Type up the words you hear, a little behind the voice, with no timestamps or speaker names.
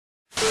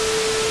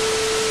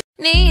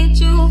Need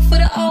you for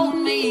the old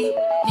me,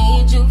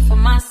 need you for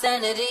my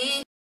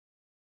sanity.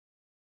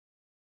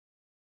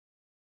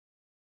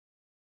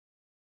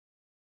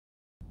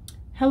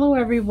 Hello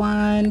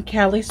everyone,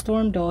 Callie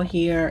Storm Doll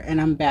here, and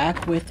I'm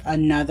back with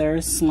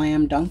another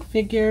slam dunk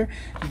figure.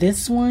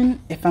 This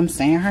one, if I'm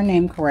saying her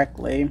name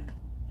correctly,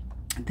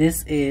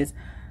 this is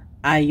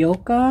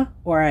Ayako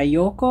or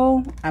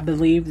Ayako. I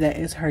believe that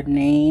is her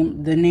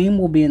name. The name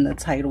will be in the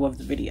title of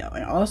the video.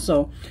 And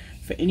also,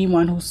 for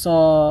anyone who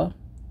saw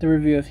the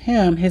review of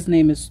him, his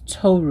name is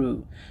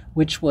Toru,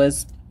 which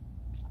was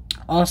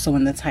also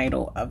in the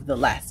title of the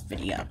last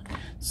video.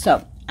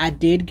 So I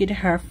did get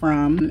her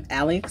from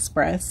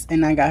AliExpress,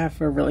 and I got her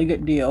for a really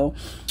good deal.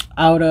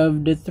 Out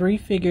of the 3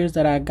 figures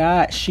that I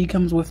got, she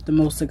comes with the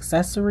most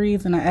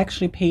accessories, and I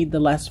actually paid the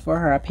less for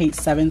her. I paid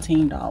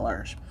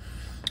 $17.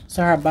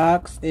 So her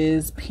box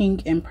is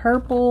pink and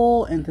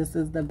purple, and this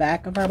is the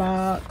back of her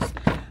box.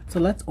 So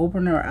let's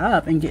open her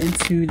up and get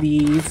into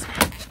these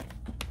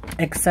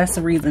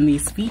accessories and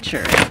these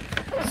features.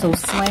 So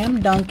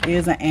Slam Dunk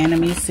is an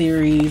anime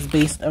series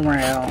based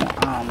around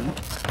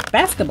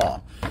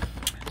basketball.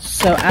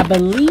 So I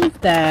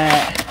believe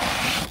that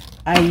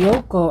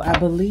Ayako, I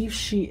believe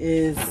she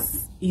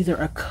is either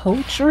a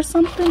coach or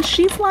something.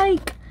 She's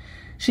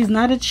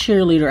not a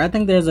cheerleader. I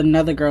think there's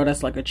another girl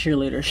that's like a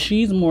cheerleader.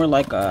 She's more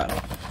like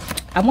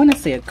I want to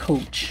say a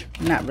coach.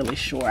 I'm not really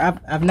sure.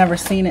 I've never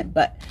seen it,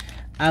 but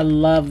I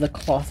love the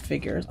cloth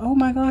figures. Oh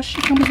my gosh,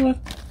 she comes with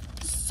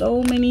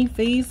so many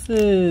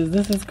faces.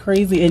 This is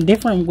crazy. And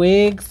different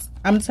wigs.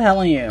 I'm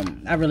telling you,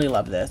 I really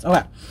love this.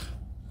 Okay.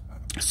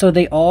 So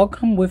they all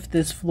come with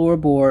this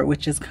floorboard,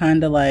 which is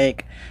kind of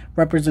like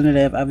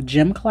representative of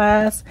gym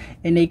class,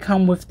 and they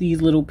come with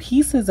these little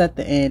pieces at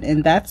the end,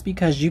 and that's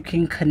because you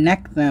can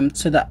connect them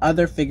to the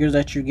other figures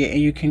that you get,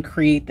 and you can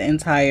create the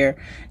entire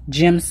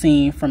gym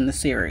scene from the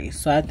series.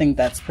 So I think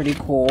that's pretty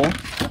cool.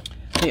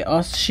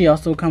 She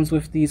also comes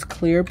with these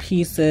clear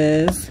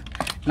pieces,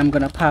 and I'm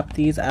gonna pop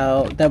these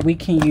out, that we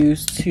can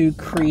use to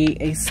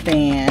create a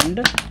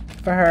stand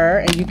for her.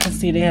 And you can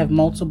see they have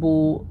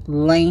multiple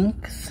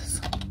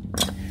lengths,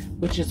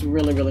 which is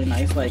really, really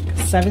nice. Like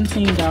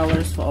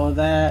 $17 for all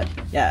that.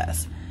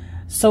 Yes.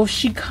 So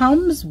she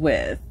comes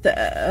with,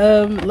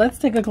 let's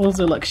take a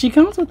closer look. She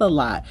comes with a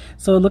lot.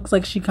 So it looks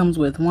like she comes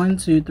with 1,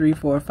 2, 3,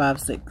 4, 5,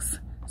 6,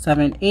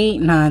 7,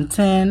 8, 9,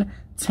 10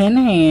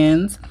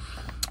 hands.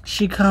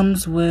 She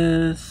comes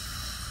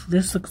with,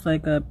 this looks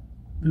like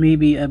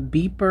maybe a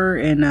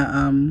beeper and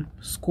a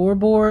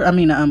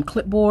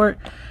clipboard.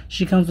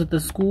 She comes with the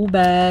school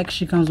bag.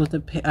 She comes with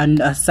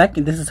a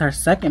second, this is her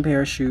second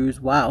pair of shoes.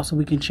 Wow, so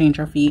we can change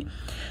her feet.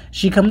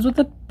 She comes with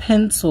a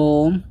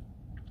pencil,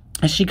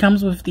 and she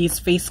comes with these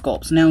face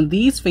sculpts. Now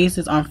these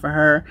faces aren't for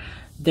her.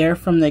 They're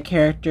from the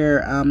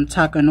character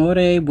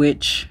Takanori,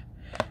 which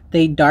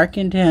they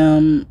darkened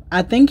him.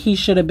 I think he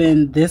should have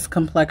been this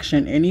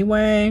complexion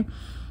anyway,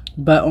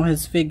 but on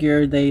his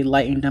figure they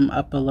lightened him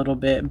up a little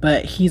bit.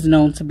 But he's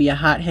known to be a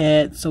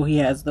hothead, so he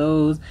has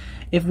those.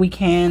 If we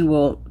can,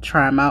 we'll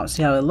try them out,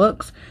 see how it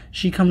looks.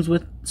 She comes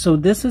with, so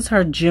this is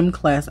her gym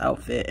class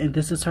outfit, and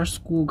this is her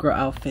schoolgirl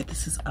outfit.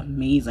 This is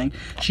amazing.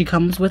 She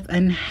comes with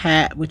a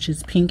hat, which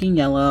is pink and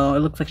yellow.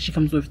 It looks like she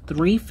comes with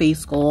 3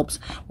 face sculpts.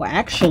 Well,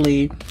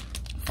 actually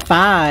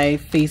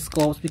 5 face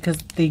sculpts, because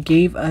they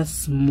gave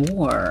us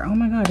more. Oh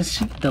my god, is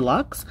she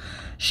deluxe?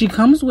 She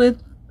comes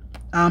with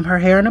her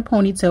hair in a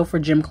ponytail for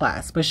gym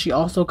class, but she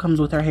also comes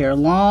with her hair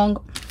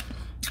long.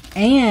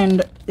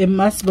 And it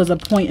was a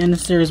point in the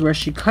series where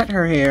she cut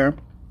her hair,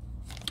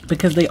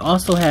 because they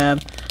also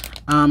have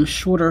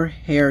shorter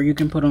hair you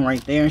can put on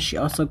right there. And she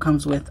also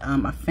comes with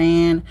a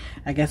fan,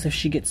 I guess, if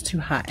she gets too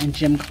hot in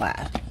gym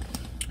class.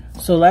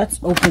 So let's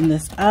open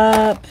this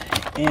up,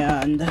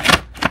 and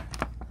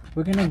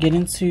we're gonna get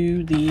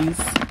into these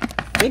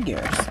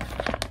figures.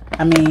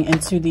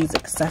 Into these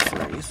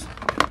accessories.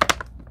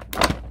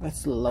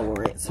 Let's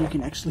lower it so you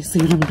can actually see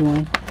what I'm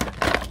doing.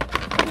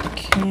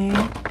 Okay.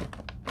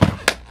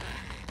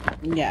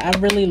 Yeah, I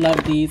really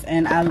love these,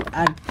 and I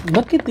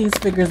look at these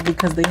figures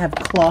because they have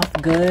cloth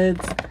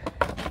goods,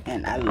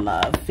 and I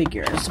love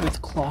figures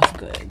with cloth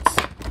goods.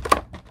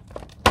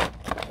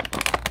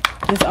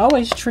 It's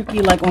always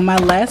tricky. Like on my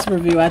last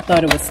review, I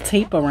thought it was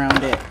tape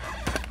around it,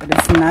 but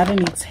it's not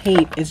any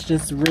tape. It's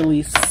just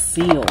really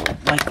sealed,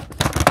 like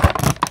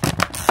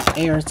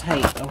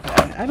airtight.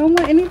 Okay, I don't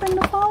want anything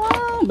to fall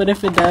out, but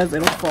if it does,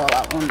 it'll fall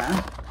out on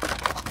a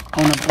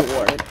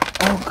board.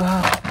 Oh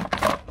god.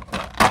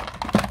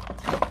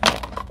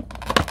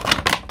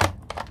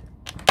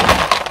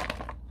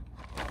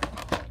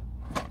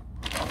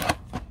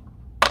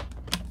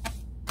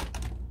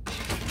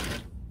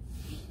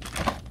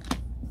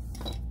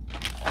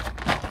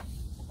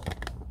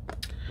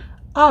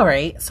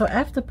 Alright, so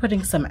after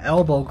putting some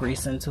elbow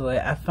grease into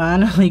it, I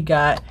finally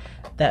got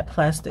that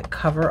plastic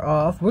cover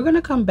off. We're going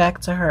to come back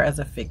to her as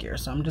a figure,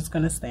 so I'm just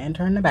going to stand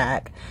her in the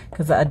back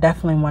because I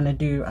definitely want to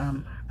do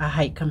a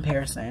height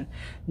comparison.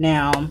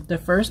 Now, the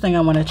first thing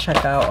I want to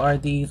check out are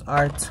these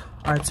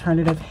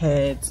alternative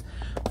heads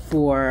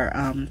for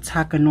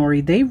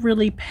Takanori. They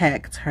really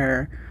packed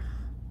her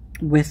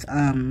with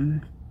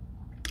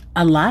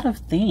a lot of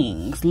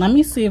things. Let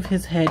me see if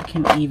his head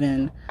can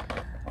even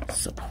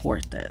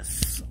support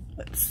this.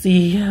 Let's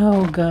see.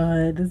 Oh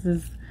god, this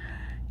is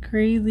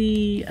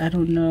crazy. I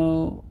don't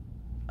know.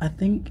 I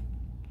think,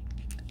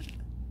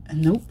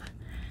 nope.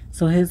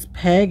 So his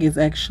peg is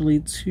actually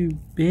too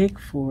big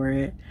for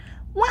it.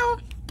 Well,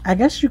 I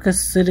guess you could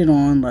sit it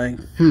on like,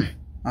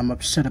 I'm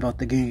upset about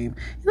the game.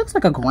 He looks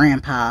like a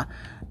grandpa.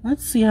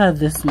 Let's see how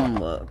this one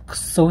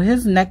looks. So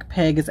his neck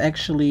peg is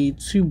actually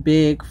too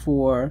big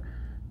for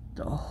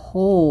the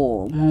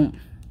hole.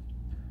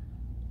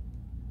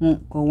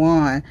 Won't go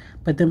on.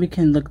 But then we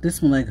can look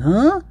this one like,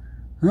 huh?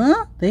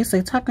 They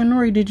say,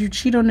 Takanori, did you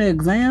cheat on the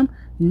exam?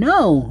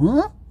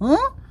 No.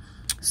 Huh?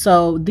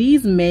 So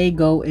these may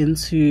go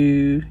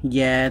into,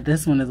 yeah,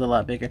 this one is a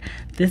lot bigger.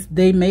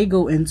 They may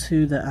go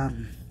into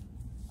the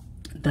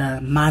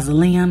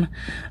mausoleum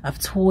of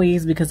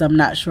toys, because I'm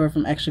not sure if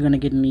I'm actually going to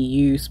get any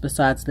use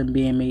besides them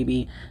being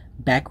maybe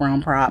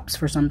background props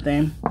for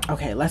something.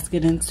 Okay, let's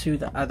get into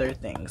the other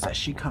things that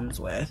she comes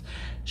with.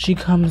 She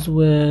comes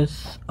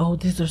with, oh,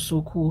 these are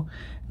so cool,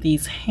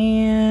 these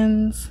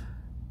hands,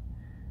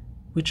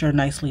 which are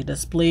nicely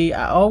displayed.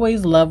 I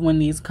always love when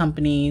these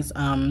companies,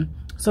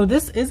 so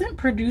this isn't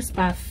produced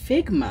by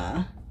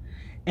Figma,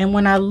 and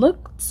when I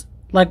looked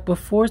like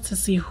before to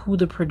see who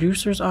the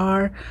producers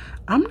are,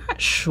 I'm not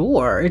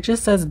sure. It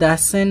just says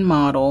Dasin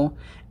model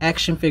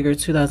action figure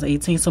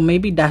 2018. So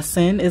maybe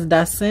Dasin, is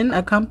Dasin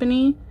a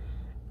company?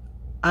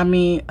 I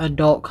mean,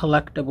 adult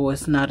collectible,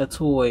 it's not a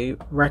toy,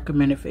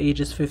 recommended for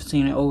ages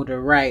 15 and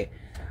older, right?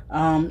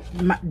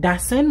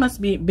 Dasin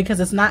must be, because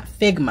it's not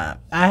Figma.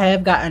 I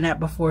have gotten that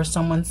before.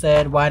 Someone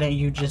said, why didn't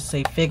you just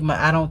say Figma?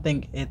 I don't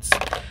think it's,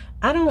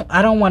 I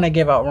don't want to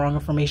give out wrong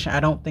information. I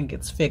don't think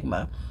it's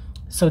Figma.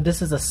 So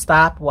this is a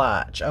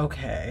stopwatch.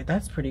 Okay,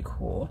 that's pretty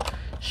cool.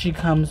 She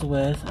comes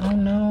with, oh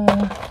no,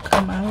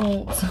 come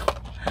out.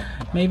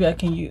 Maybe I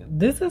can use,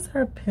 this is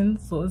her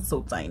pencil. It's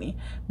so tiny.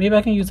 Maybe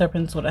I can use her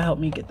pencil to help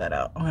me get that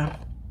out. Okay.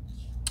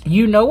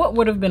 You know what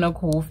would have been a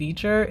cool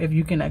feature? If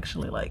you can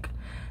actually like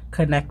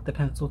connect the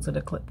pencil to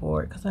the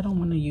clipboard, because I don't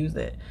want to use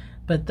it.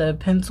 But the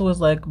pencil is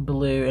like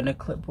blue and the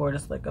clipboard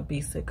is like a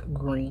basic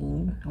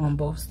green on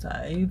both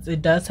sides.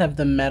 It does have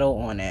the metal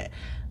on it,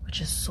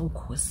 which is so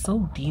cool. It's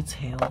so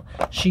detailed.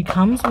 She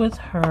comes with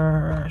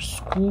her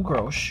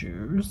schoolgirl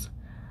shoes,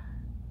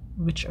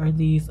 which are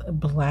these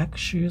black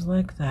shoes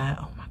like that.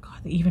 Oh my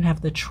god, they even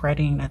have the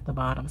treading at the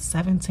bottom.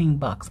 17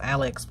 bucks,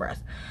 AliExpress.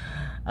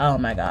 Oh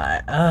my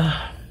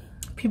god.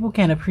 People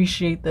can't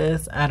appreciate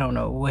this. I don't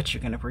know what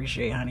you can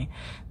appreciate, honey.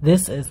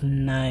 This is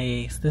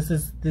nice. This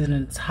is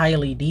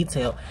entirely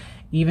detailed,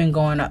 even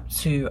going up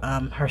to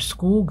her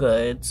school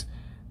goods.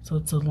 So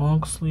it's a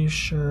long sleeve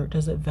shirt.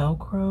 Does it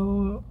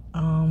Velcro?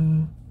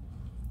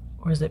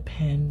 Or is it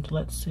pinned?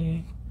 Let's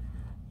see.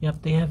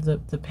 Yep, they have the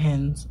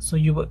pins. So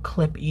you would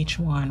clip each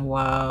one.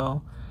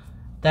 Wow.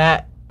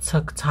 That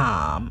took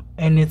time.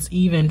 And it's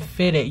even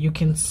fitted. You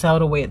can tell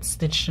the way it's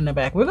stitched in the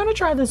back. We're going to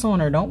try this on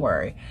her. Don't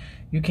worry.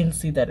 You can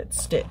see that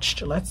it's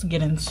stitched. Let's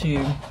get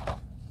into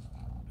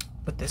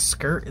what this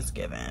skirt is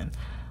given.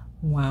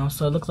 Wow.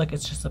 So it looks like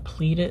it's just a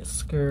pleated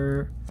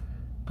skirt.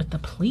 But the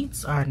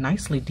pleats are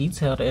nicely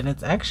detailed, and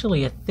it's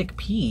actually a thick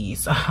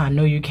piece. I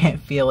know you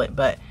can't feel it,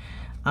 but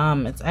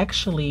it's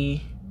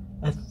actually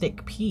a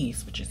thick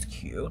piece, which is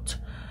cute.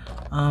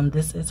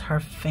 This is her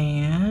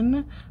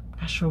fan. I'm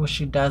not sure what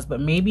she does, but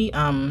maybe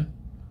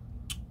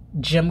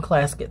gym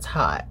class gets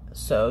hot.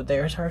 So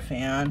there's her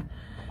fan.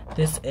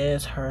 This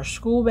is her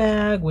school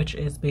bag, which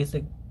is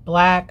basic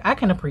black. I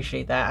can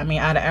appreciate that. I mean,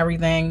 out of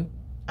everything,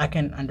 I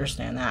can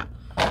understand that.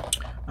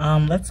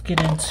 Let's get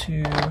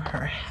into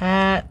her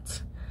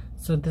hat.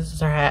 So this is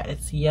her hat.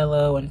 It's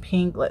yellow and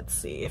pink. Let's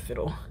see if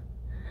it'll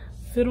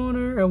fit on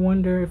her. I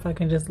wonder if I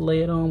can just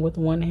lay it on with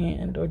one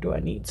hand, or do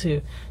I need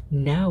to?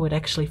 No, it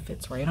actually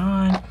fits right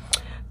on.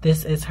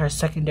 This is her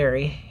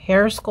secondary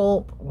hair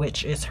sculpt,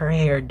 which is her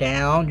hair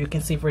down. You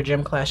can see for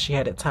gym class she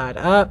had it tied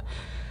up.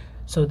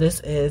 So this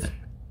is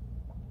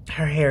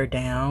her hair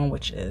down,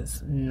 which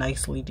is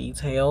nicely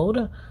detailed.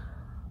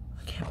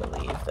 I can't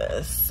believe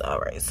this. All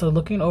right, so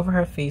looking over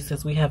her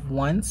faces, we have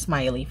one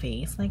smiley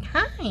face, like,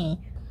 hi.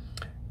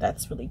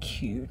 That's really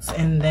cute.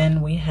 And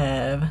then we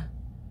have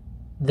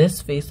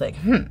this face, like,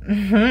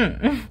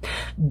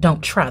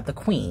 don't try the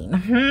queen.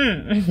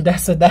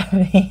 That's what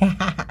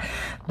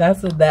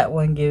that's what that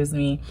one gives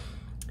me.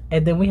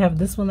 And then we have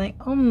this one, like,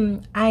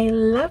 I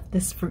love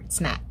this fruit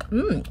snack.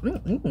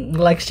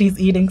 Like she's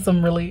eating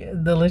some really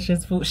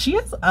delicious food. She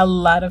has a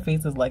lot of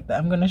faces like that.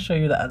 I'm gonna show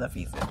you the other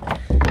faces.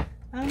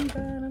 I'm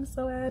done. I'm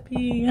so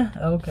happy.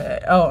 Okay.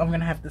 Oh, I'm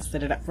gonna have to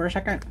sit it up for a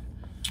second.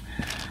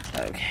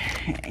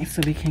 Okay,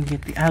 so we can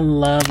get the, I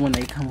love when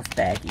they come with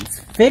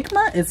baggies.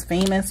 Figma is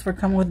famous for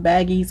coming with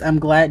baggies. I'm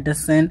glad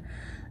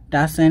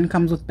Dasin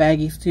comes with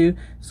baggies too.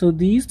 So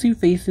these two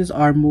faces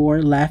are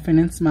more laughing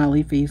and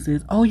smiley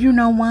faces. Oh, you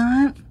know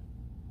what?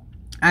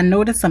 I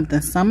noticed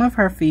something. Some of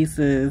her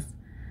faces,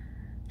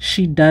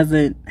 she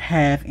doesn't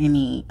have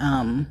any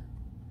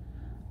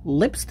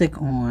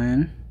lipstick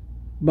on.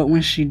 but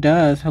when she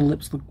does, her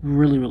lips look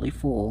really, really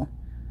full.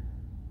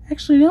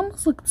 Actually, they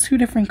almost look two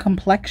different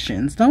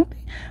complexions, don't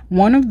they?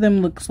 One of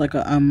them looks like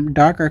a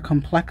darker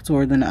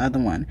complexor than the other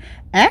one.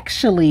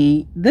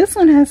 Actually, this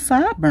one has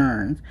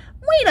sideburns.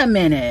 Wait a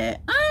minute.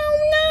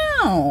 Oh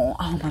no.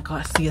 Oh my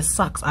god, see, it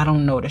sucks. I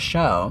don't know the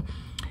show.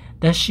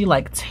 Does she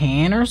like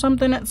tan or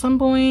something at some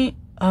point?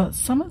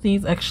 Some of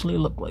these actually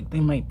look like they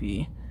might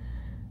be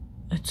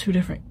two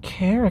different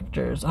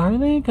characters, are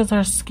they? Because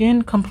her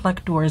skin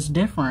complector is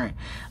different.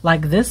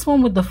 Like this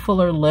one with the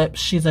fuller lips,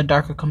 she's a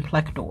darker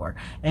complector,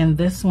 and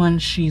this one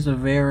she's a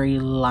very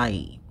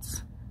light.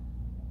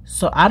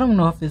 So I don't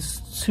know if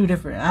it's two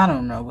different. I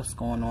don't know what's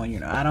going on. You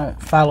know, I don't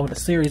follow the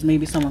series.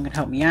 Maybe someone can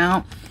help me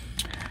out.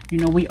 You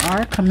know, we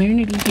are a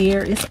community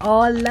here. It's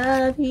all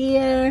love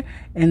here.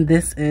 And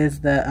this is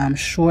the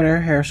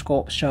shorter hair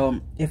sculpt. So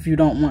if you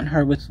don't want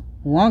her with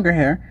longer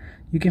hair,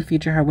 you can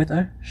feature her with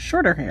a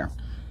shorter hair.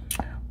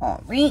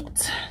 All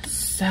right,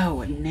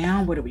 so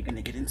now what are we going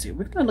to get into?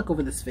 We're going to look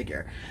over this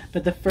figure.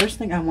 But the first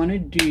thing I want to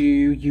do,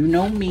 you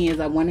know me, is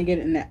I want to get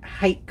in that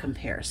height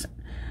comparison.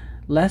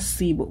 Let's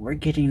see what we're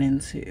getting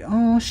into.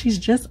 Oh, she's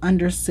just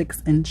under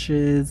 6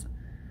 inches.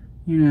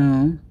 You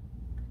know,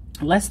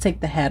 let's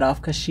take the hat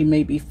off because she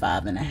may be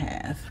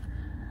 5.5.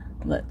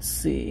 Let's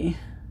see.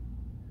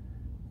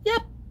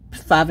 Yep,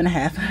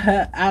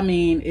 5.5. I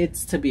mean,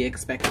 it's to be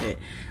expected.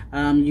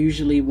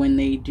 Usually when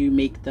they do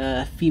make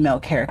the female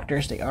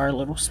characters, they are a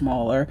little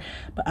smaller,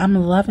 but I'm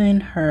loving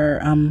her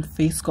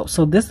face sculpt.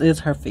 So this is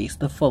her face,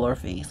 the fuller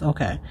face,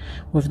 okay,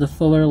 with the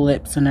fuller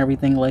lips and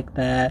everything like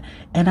that.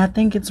 And I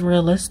think it's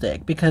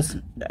realistic because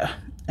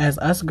as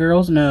us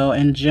girls know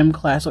in gym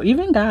class, or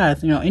even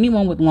guys, you know,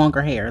 anyone with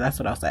longer hair, that's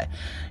what I'll say,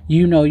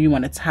 you know, you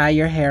want to tie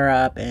your hair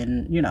up,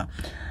 and you know.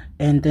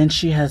 And then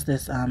she has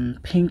this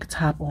pink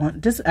top on.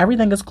 This,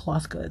 everything is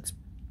cloth goods.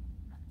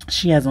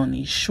 She has on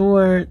these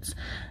shorts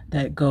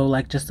that go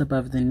like just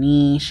above the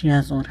knee. She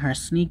has on her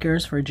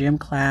sneakers for gym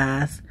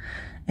class.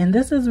 And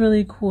this is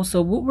really cool. So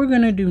what we're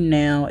going to do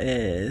now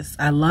is,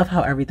 I love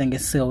how everything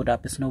is sealed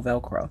up. It's no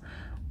Velcro.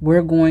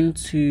 We're going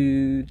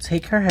to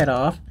take her head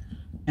off,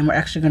 and we're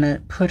actually going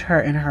to put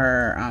her in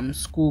her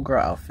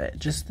schoolgirl outfit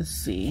just to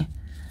see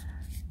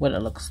what it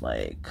looks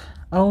like.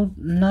 Oh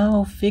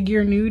no,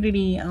 figure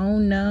nudity. Oh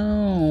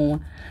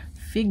no,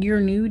 figure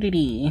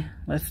nudity.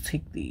 Let's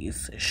take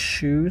these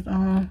shoes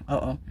off.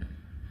 Uh-oh.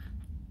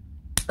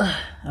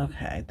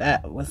 Okay,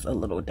 that was a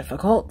little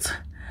difficult.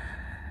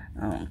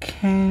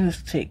 Okay,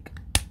 let's take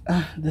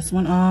this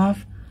one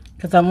off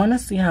because I want to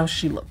see how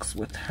she looks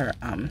with her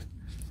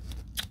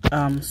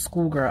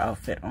schoolgirl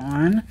outfit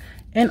on.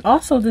 And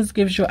also this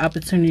gives you an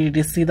opportunity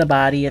to see the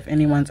body if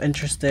anyone's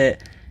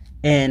interested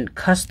in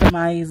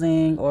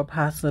customizing or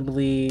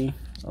possibly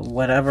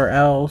whatever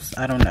else.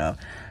 I don't know.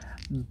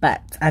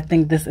 But I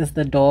think this is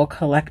the doll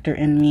collector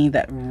in me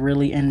that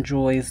really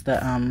enjoys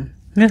the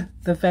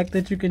the fact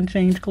that you can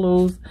change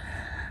clothes.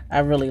 I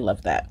really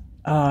love that.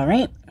 All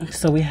right,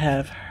 so we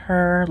have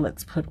her.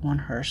 Let's put on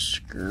her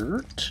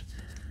skirt.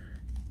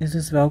 Is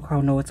this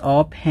Velcro? No, it's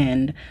all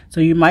pinned. So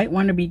you might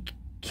want to be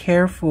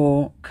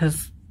careful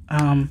because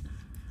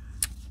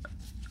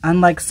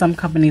unlike some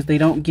companies, they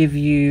don't give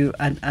you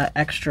an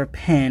extra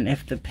pin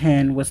if the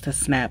pin was to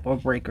snap or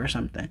break or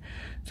something.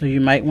 So you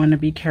might want to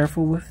be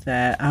careful with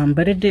that.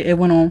 But it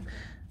went on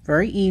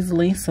very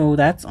easily, so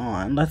that's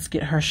on. Let's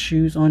get her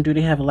shoes on. Do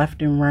they have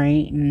left and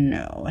right?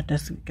 No, I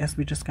just guess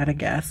we just gotta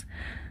guess.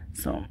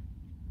 So,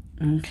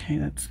 okay,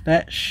 that's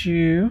that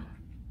shoe.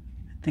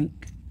 I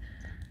think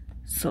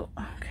so.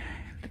 Okay,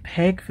 the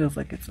peg feels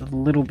like it's a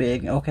little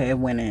big. Okay, it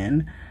went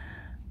in.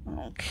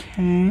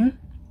 Okay.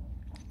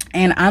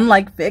 And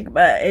unlike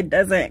Figma, it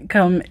doesn't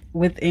come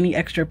with any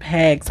extra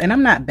pegs. And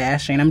I'm not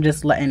bashing, I'm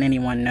just letting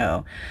anyone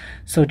know.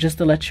 So just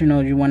to let you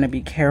know, you want to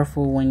be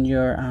careful when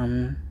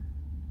you're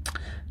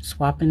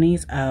swapping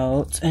these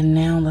out. And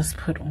now let's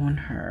put on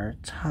her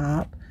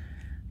top,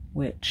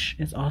 which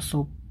is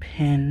also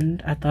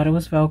pinned. I thought it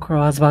was Velcro.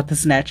 I was about to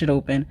snatch it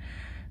open.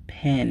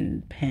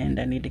 Pinned.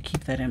 I need to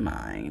keep that in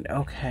mind.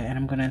 Okay, and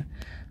I'm going to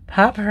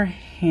pop her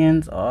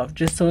hands off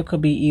just so it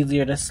could be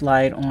easier to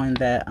slide on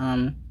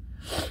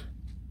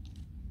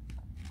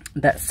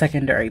that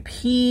secondary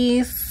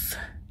piece.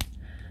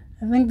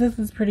 I think this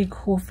is pretty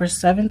cool. For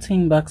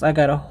 17 bucks, I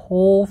got a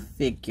whole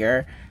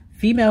figure,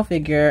 female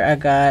figure. I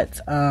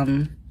got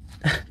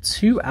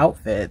 2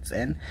 outfits,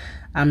 and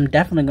I'm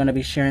definitely going to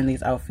be sharing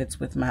these outfits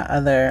with my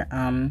other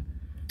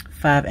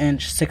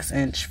 5-inch,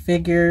 6-inch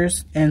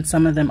figures, and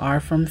some of them are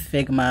from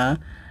Figma.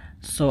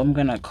 So I'm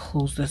going to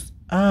close this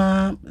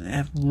up. I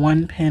have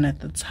one pin at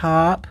the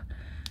top.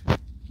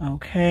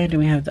 Okay, then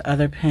we have the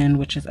other pin,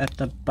 which is at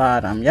the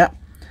bottom. Yep.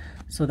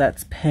 So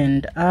that's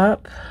pinned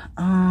up.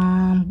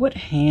 What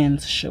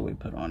hands should we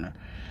put on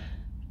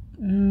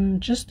her?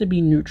 Just to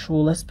be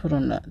neutral, let's put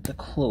on the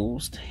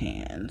closed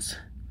hands.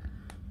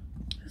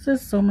 This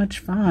is so much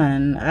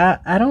fun.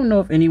 I don't know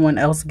if anyone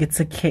else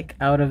gets a kick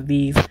out of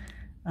these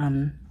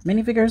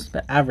minifigures,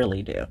 but I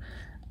really do.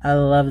 I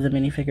love the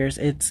minifigures.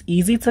 It's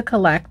easy to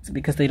collect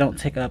because they don't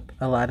take up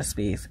a lot of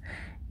space.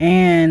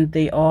 and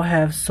they all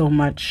have so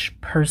much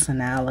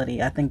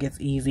personality. I think it's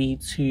easy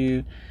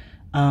to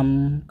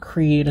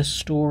create a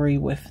story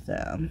with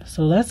them.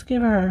 So let's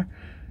give her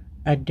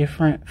a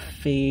different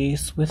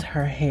face with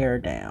her hair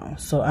down.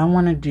 So I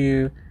want to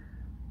do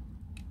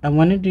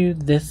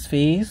this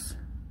face.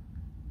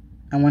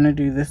 I want to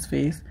do this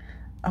face.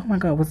 Oh my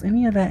god, was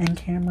any of that in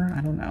camera?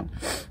 I don't know.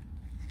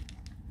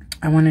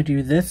 I want to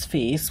do this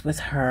face with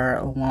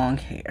her long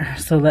hair.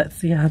 So let's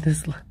see how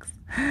this looks.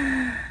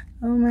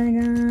 Oh my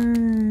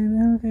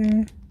god.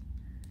 Okay.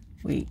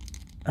 Wait.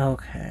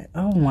 Okay.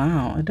 Oh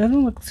wow. It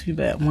doesn't look too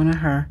bad. One of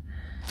her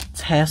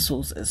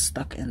tassels is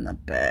stuck in the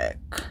back.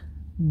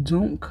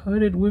 Don't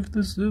cut it with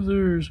the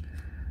scissors.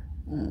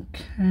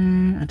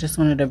 Okay. I just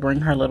wanted to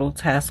bring her little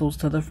tassels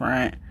to the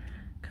front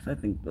because I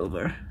think those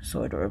are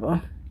so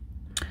adorable.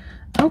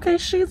 Okay,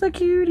 she's a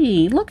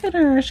cutie. Look at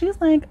her.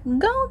 She's like,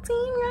 go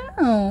team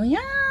girl.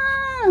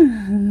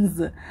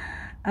 Yes.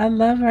 I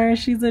love her.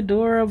 She's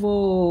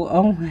adorable.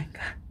 Oh my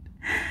god.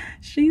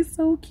 She's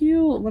so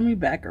cute. Let me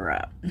back her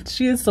up.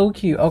 She is so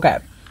cute. Okay.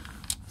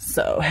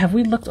 So have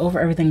we looked over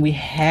everything? We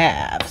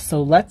have.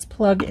 So let's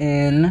plug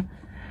in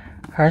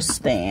her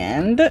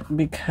stand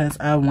because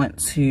I want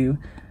to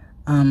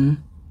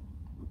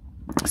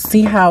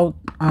see how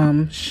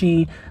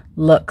she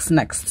looks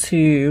next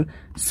to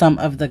some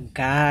of the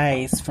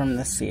guys from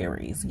the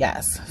series.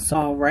 Yes. So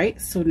all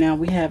right, so now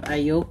we have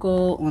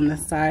Ayako on the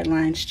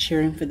sidelines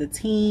cheering for the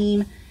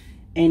team,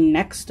 and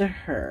next to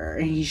her,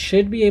 and he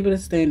should be able to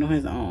stand on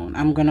his own.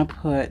 I'm gonna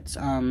put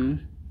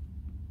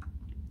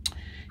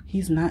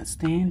he's not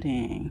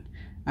standing.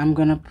 I'm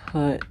gonna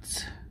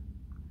put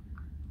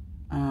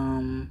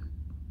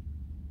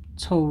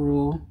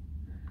Toru,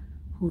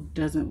 who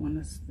doesn't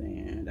want to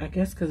stand, I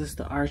guess because it's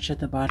the arch at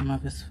the bottom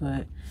of his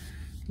foot.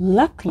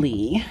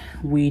 Luckily,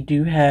 we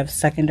do have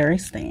secondary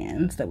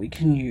stands that we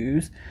can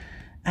use.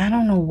 I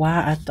don't know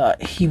why I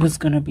thought he was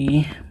going to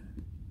be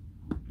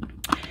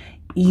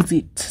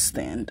easy to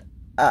stand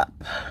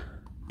up.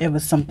 It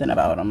was something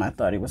about him. I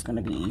thought it was going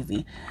to be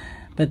easy.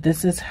 But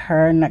this is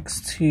her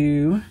next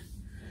to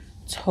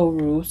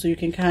Toru, so you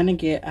can kind of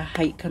get a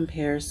height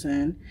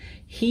comparison.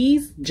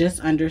 He's just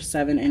under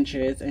 7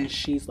 inches and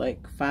she's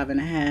like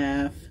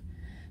 5.5.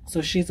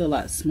 So she's a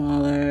lot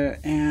smaller.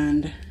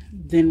 And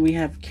then we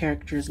have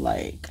characters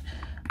like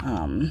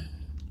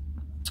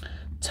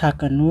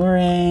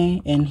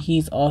Takanori, and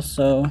he's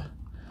also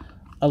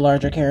a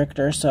larger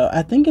character. So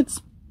I think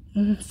it's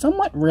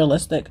somewhat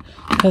realistic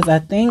because I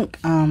think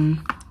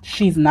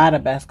she's not a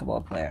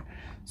basketball player.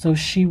 So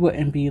she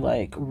wouldn't be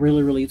like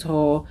really, really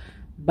tall.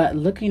 But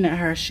looking at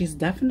her, she's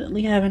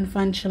definitely having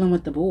fun chilling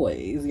with the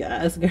boys.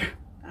 Yes, girl.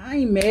 I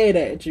ain't mad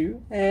at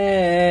you.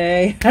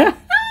 Hey.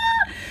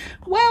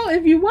 Well,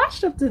 if you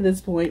watched up to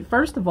this point,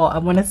 first of all, I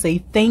want to say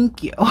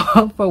thank you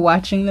for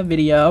watching the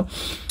video.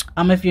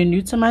 If you're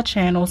new to my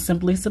channel,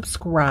 simply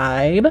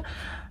subscribe,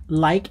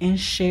 like, and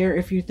share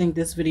if you think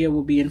this video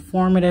will be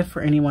informative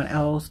for anyone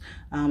else.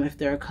 If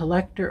they're a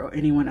collector or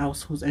anyone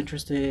else who's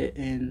interested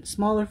in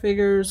smaller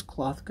figures,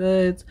 cloth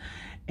goods.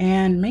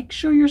 And make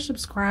sure you're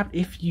subscribed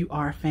if you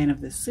are a fan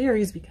of this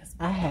series, because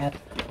I have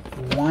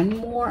one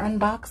more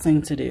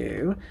unboxing to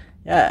do.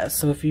 Yes,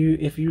 so if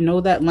you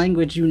know that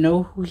language, you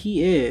know who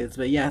he is.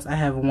 But yes, I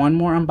have one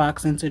more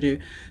unboxing to do.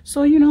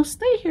 So, you know,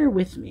 stay here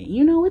with me.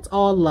 You know, it's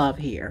all love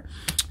here.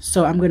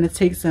 So I'm going to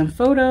take some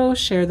photos,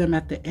 share them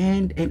at the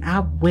end, and I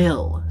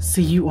will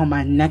see you on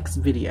my next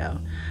video.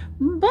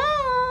 Bye!